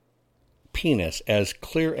penis as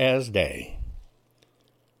clear as day.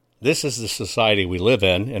 This is the society we live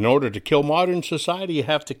in. In order to kill modern society, you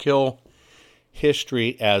have to kill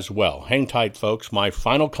history as well. Hang tight, folks. My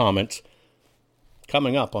final comments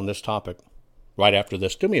coming up on this topic right after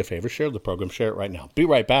this. Do me a favor, share the program, share it right now. Be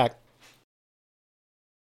right back.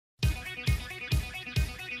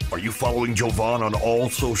 Are you following Jovan on all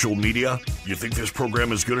social media? You think this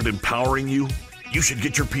program is good at empowering you? You should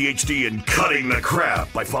get your PhD in cutting the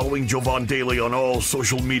crap by following Jovan daily on all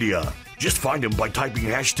social media. Just find him by typing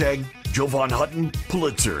hashtag Jovan Hutton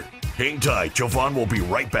Pulitzer. Hang tight, Jovan will be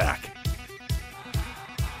right back.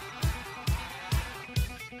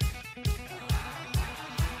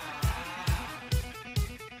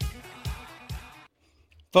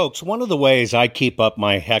 Folks, one of the ways I keep up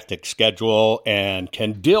my hectic schedule and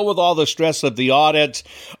can deal with all the stress of the audits,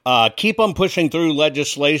 keep on pushing through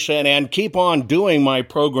legislation, and keep on doing my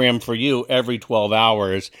program for you every 12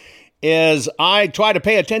 hours is I try to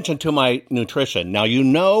pay attention to my nutrition. Now,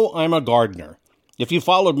 I'm a gardener. If you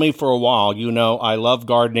followed me for a while, I love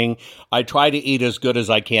gardening. I try to eat as good as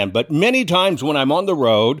I can. But many times when I'm on the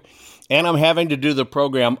road and I'm having to do the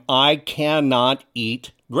program, I cannot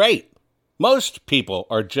eat great. Most people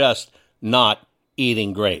are just not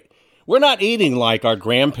eating great. We're not eating like our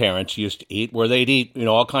grandparents used to eat, where they'd eat,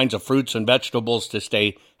 all kinds of fruits and vegetables to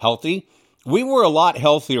stay healthy. We were a lot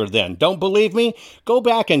healthier then. Don't believe me? Go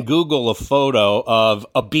back and Google a photo of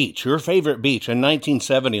a beach, your favorite beach in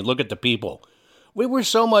 1970. Look at the people. We were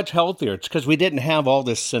so much healthier. It's because we didn't have all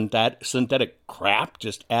this synthetic crap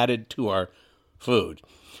just added to our food.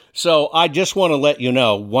 So I just want to let you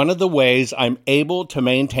know, one of the ways I'm able to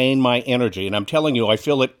maintain my energy, and I'm telling you, I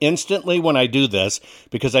feel it instantly when I do this,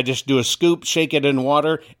 because I just do a scoop, shake it in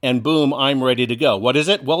water, and boom, I'm ready to go. What is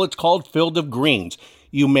it? Well, it's called Field of Greens.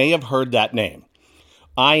 You may have heard that name.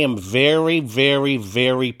 I am very, very,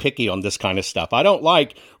 very picky on this kind of stuff. I don't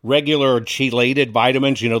like regular chelated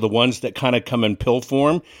vitamins, the ones that kind of come in pill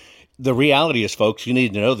form. The reality is, folks, you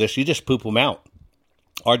need to know this, you just poop them out.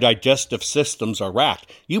 Our digestive systems are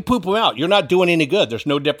racked. You poop them out. You're not doing any good. There's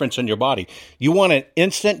no difference in your body. You want an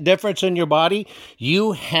instant difference in your body?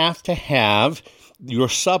 You have to have your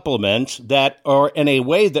supplements that are in a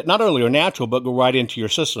way that not only are natural, but go right into your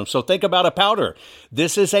system. So think about a powder.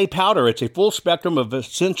 This is a powder. It's a full spectrum of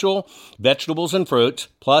essential vegetables and fruits,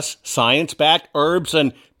 plus science-backed herbs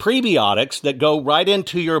and prebiotics that go right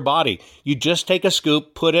into your body. You just take a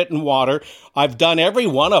scoop, put it in water. I've done every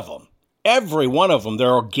one of them. Every one of them.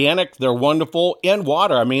 They're organic. They're wonderful in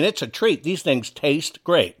water. I mean, it's a treat. These things taste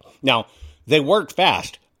great. Now, they work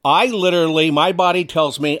fast. My body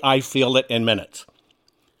tells me I feel it in minutes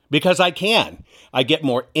because I can. I get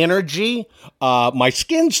more energy. My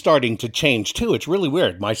skin's starting to change too. It's really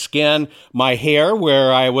weird. My skin, my hair,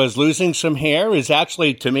 where I was losing some hair is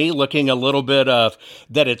actually, to me, looking a little bit of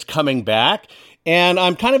that it's coming back. And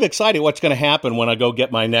I'm kind of excited what's going to happen when I go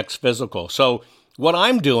get my next physical. So what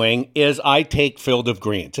I'm doing is I take Field of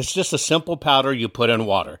Greens. It's just a simple powder you put in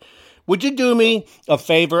water. Would you do me a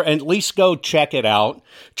favor and at least go check it out?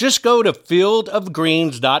 Just go to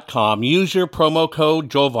fieldofgreens.com. Use your promo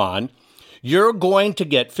code Jovan. You're going to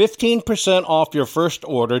get 15% off your first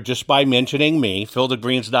order just by mentioning me,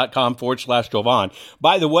 fieldofgreens.com/Jovan.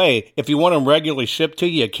 By the way, if you want them regularly shipped to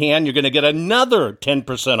you, you can. You're going to get another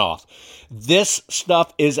 10% off. This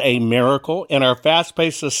stuff is a miracle in our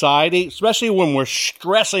fast-paced society, especially when we're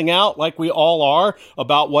stressing out like we all are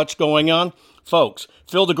about what's going on. Folks,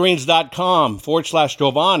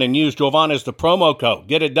 fieldofgreens.com/Jovan and use Jovan as the promo code.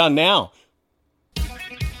 Get it done now.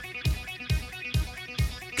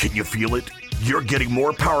 Can you feel it? You're getting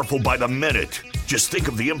more powerful by the minute. Just think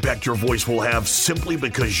of the impact your voice will have simply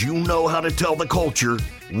because you know how to tell the culture,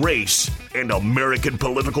 race, and American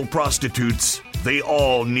political prostitutes they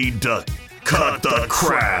all need to Cut the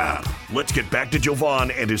crap. Let's get back to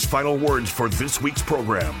Jovan and his final words for this week's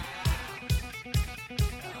program.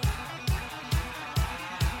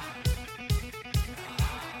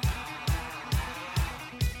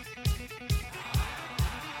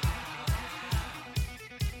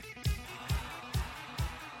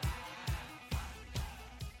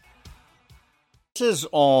 This is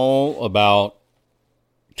all about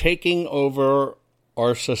taking over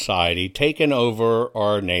our society, taking over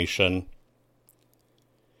our nation,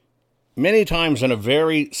 many times in a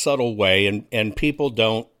very subtle way, and people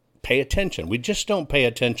don't pay attention. We just don't pay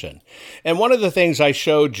attention. And one of the things I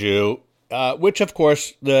showed you, which of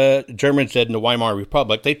course the Germans did in the Weimar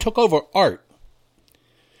Republic, they took over art.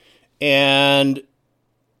 And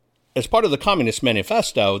as part of the Communist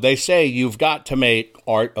Manifesto, they say you've got to make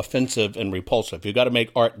art offensive and repulsive. You've got to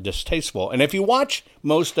make art distasteful. And if you watch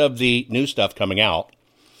most of the new stuff coming out,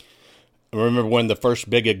 remember when the first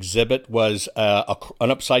big exhibit was an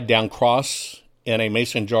upside-down cross in a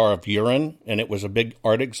mason jar of urine, and it was a big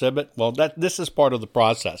art exhibit? Well, this is part of the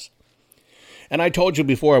process. And I told you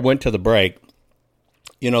before I went to the break,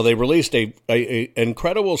 they released a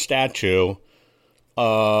incredible statue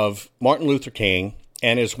of Martin Luther King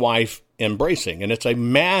and his wife embracing. And it's a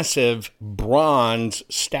massive bronze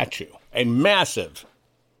statue. A massive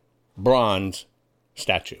bronze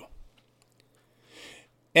statue.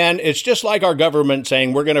 And it's just like our government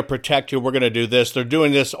saying, we're going to protect you, we're going to do this. They're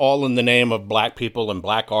doing this all in the name of black people and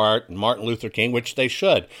black art and Martin Luther King, which they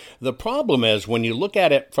should. The problem is, when you look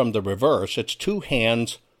at it from the reverse, it's two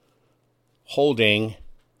hands holding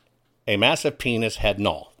a massive penis, head and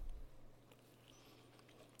all,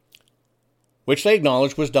 which they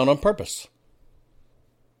acknowledge was done on purpose.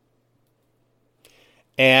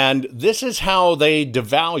 And this is how they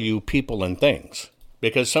devalue people and things.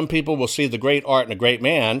 Because some people will see the great art in a great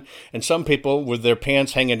man, and some people with their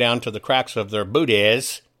pants hanging down to the cracks of their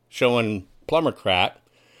booties, showing plumber crack,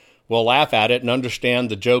 will laugh at it and understand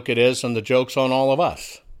the joke it is, and the joke's on all of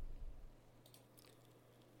us.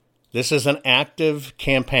 This is an active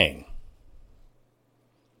campaign.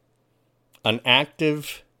 An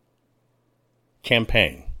active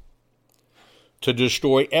campaign to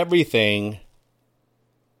destroy everything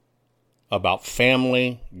about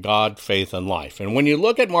family, God, faith, and life. And when you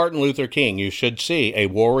look at Martin Luther King, you should see a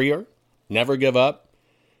warrior, never give up,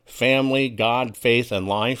 family, God, faith, and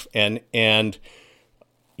life. And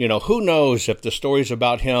who knows if the stories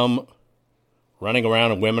about him running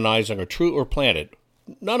around and womenizing are true or planted.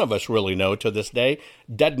 None of us really know to this day.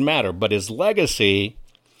 Doesn't matter. But his legacy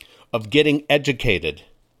of getting educated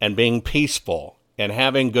and being peaceful and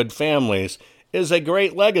having good families is a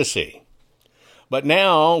great legacy. But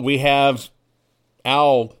now we have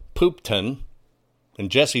Al Poopton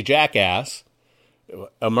and Jesse Jackass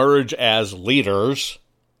emerge as leaders,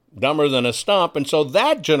 dumber than a stump. And so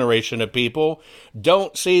that generation of people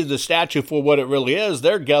don't see the statue for what it really is.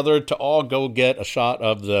 They're gathered to all go get a shot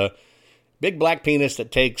of the big black penis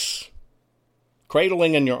that takes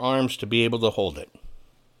cradling in your arms to be able to hold it.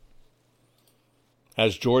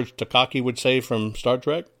 As George Takaki would say from Star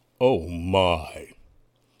Trek, oh my.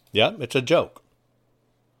 Yeah, it's a joke.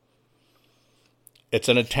 It's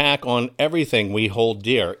an attack on everything we hold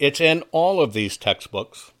dear. It's in all of these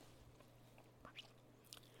textbooks.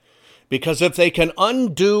 Because if they can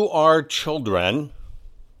undo our children,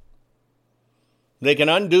 they can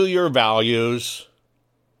undo your values,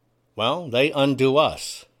 well, they undo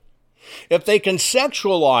us. If they can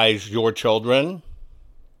sexualize your children,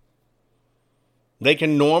 they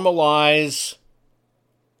can normalize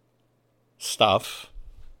stuff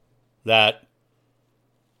that,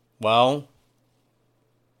 well,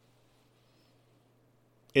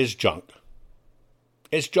 is junk.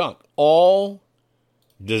 It's junk. All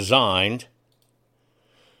designed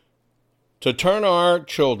to turn our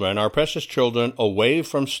children, our precious children, away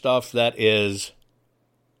from stuff that is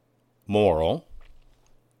moral.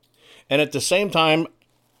 And at the same time,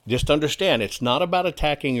 just understand, it's not about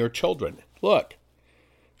attacking your children. Look,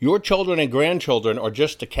 your children and grandchildren are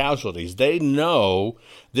just the casualties. They know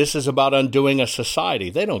this is about undoing a society.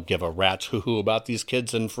 They don't give a rat's hoo-hoo about these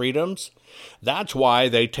kids and freedoms. That's why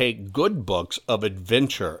they take good books of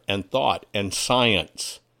adventure and thought and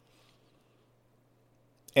science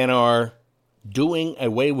and are doing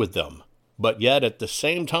away with them. But yet at the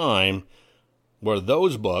same time, where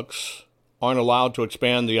those books aren't allowed to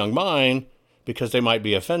expand the young mind because they might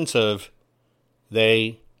be offensive,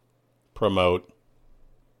 they promote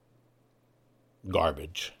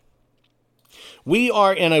garbage. We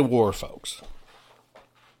are in a war, folks.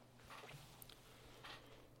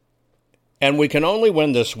 And we can only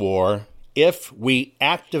win this war if we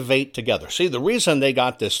activate together. See, the reason they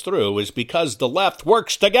got this through is because the left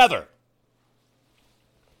works together.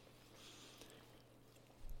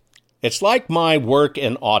 It's like my work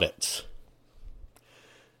in audits.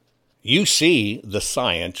 You see the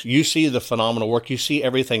science, you see the phenomenal work, you see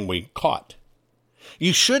everything we caught.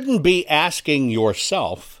 You shouldn't be asking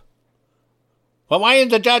yourself, well, why isn't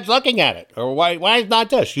the judge looking at it? Or why is not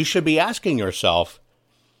this? You should be asking yourself,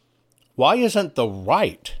 why isn't the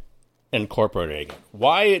right incorporating it?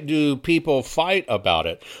 Why do people fight about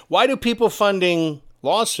it? Why do people funding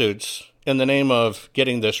lawsuits in the name of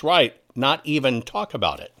getting this right not even talk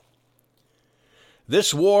about it?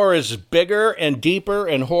 This war is bigger and deeper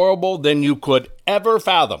and horrible than you could ever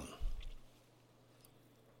fathom.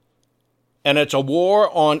 And it's a war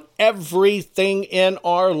on everything in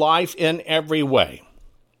our life in every way.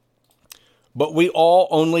 But we all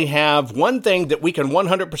only have one thing that we can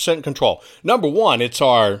 100% control. Number one, it's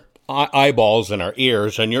our eyeballs and our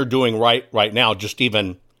ears, and you're doing right now, just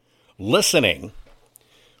even listening,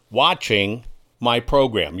 watching my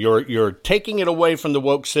program. You're taking it away from the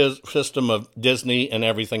woke system of Disney and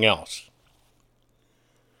everything else.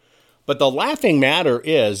 But the laughing matter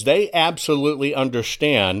is they absolutely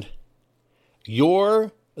understand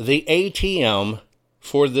you're the ATM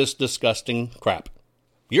for this disgusting crap.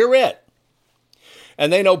 You're it.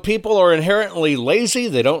 And they know people are inherently lazy.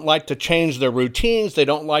 They don't like to change their routines. They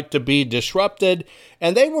don't like to be disrupted.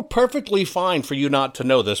 And they were perfectly fine for you not to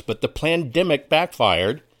know this, but the pandemic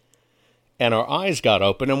backfired. And our eyes got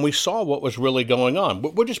open, and we saw what was really going on.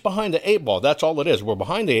 We're just behind the eight ball. That's all it is. We're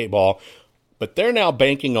behind the eight ball. But they're now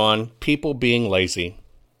banking on people being lazy.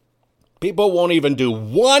 People won't even do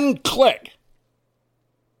one click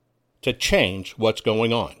to change what's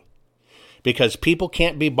going on. Because people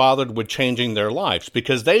can't be bothered with changing their lives.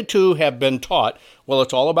 Because they too have been taught, well,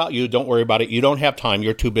 it's all about you. Don't worry about it. You don't have time.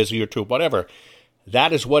 You're too busy. You're too whatever.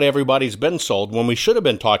 That is what everybody's been sold when we should have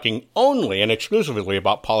been talking only and exclusively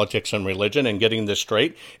about politics and religion and getting this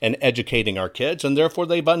straight and educating our kids, and therefore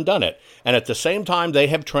they've undone it. And at the same time, they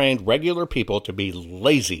have trained regular people to be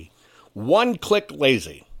lazy, one-click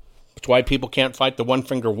lazy. That's why people can't fight the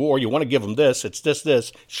one-finger war. You want to give them this, it's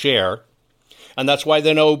this, share. And that's why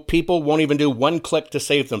they know people won't even do one click to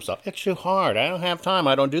save themselves. It's too hard. I don't have time.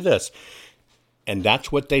 I don't do this. And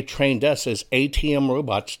that's what they trained us as ATM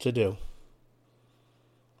robots to do.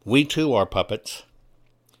 We too are puppets.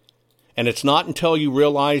 And it's not until you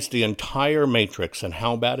realize the entire matrix and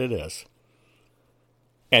how bad it is.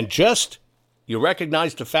 And just you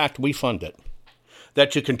recognize the fact we fund it.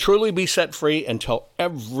 That you can truly be set free until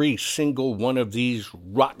every single one of these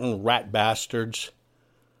rotten rat bastards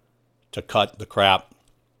to cut the crap.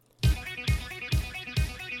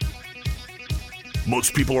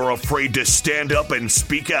 Most people are afraid to stand up and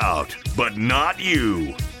speak out, but not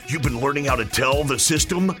you. You've been learning how to tell the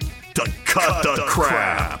system to cut the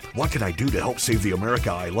crap. What can I do to help save the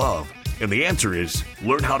America I love? And the answer is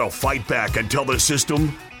learn how to fight back and tell the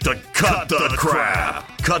system to cut the crap.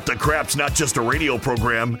 Cut the Crap's not just a radio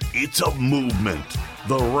program, it's a movement.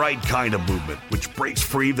 The right kind of movement, which breaks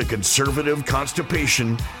free the conservative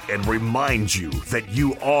constipation and reminds you that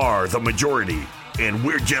you are the majority. And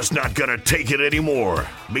we're just not going to take it anymore.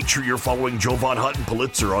 Make sure you're following Jovan Hutton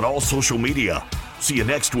Pulitzer on all social media. See you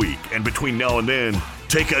next week, and between now and then,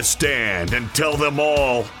 take a stand and tell them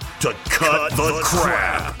all to cut the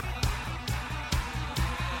crap.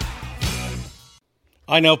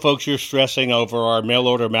 I know, folks, you're stressing over our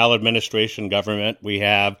mail-order maladministration government. We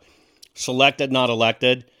have selected, not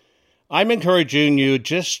elected. I'm encouraging you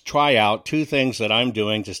just try out two things that I'm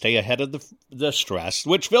doing to stay ahead of the stress,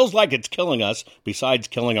 which feels like it's killing us, besides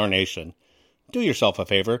killing our nation. Do yourself a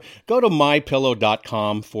favor. Go to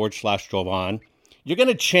mypillow.com/Jovan. You're going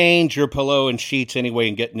to change your pillow and sheets anyway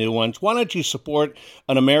and get new ones. Why don't you support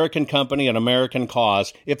an American company, an American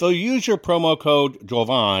cause? If they'll use your promo code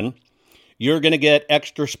Jovan, you're going to get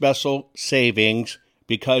extra special savings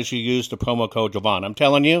because you used the promo code Jovan. I'm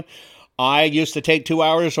telling you, I used to take 2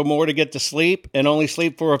 hours or more to get to sleep and only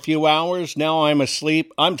sleep for a few hours. Now I'm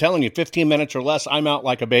asleep. I'm telling you, 15 minutes or less, I'm out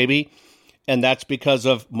like a baby. And that's because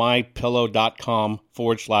of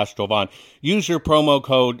mypillow.com/Jovan. Use your promo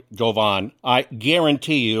code Jovan. I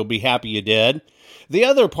guarantee you'll be happy you did. The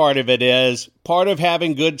other part of it is, part of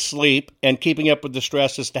having good sleep and keeping up with the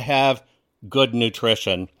stress is to have good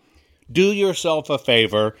nutrition. Do yourself a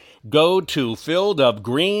favor. Go to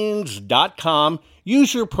fieldofgreens.com.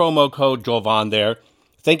 Use your promo code Jovan there.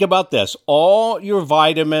 Think about this. All your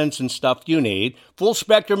vitamins and stuff you need, full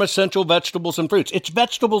spectrum essential vegetables and fruits. It's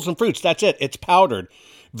vegetables and fruits. That's it. It's powdered.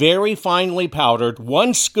 very finely powdered,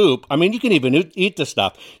 1 scoop. I mean, you can even eat the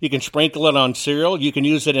stuff. You can sprinkle it on cereal. You can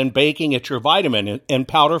use it in baking. It's your vitamin in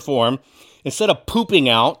powder form. Instead of pooping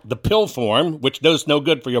out the pill form, which does no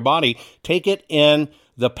good for your body, take it in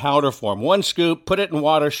the powder form. 1 scoop, put it in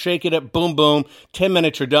water, shake it, boom, boom, 10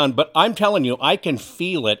 minutes, you're done. But I'm telling you, I can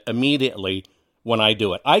feel it immediately when I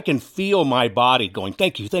do it. I can feel my body going,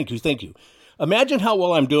 thank you, thank you, thank you. Imagine how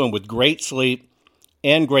well I'm doing with great sleep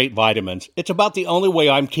and great vitamins. It's about the only way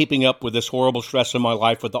I'm keeping up with this horrible stress in my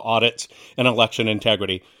life with the audits and election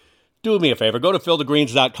integrity. Do me a favor. Go to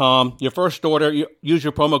philthegreens.com. Your first order, use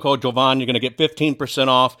your promo code Jovan. You're going to get 15%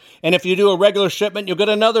 off. And if you do a regular shipment, you'll get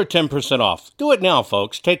another 10% off. Do it now,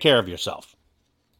 folks. Take care of yourself.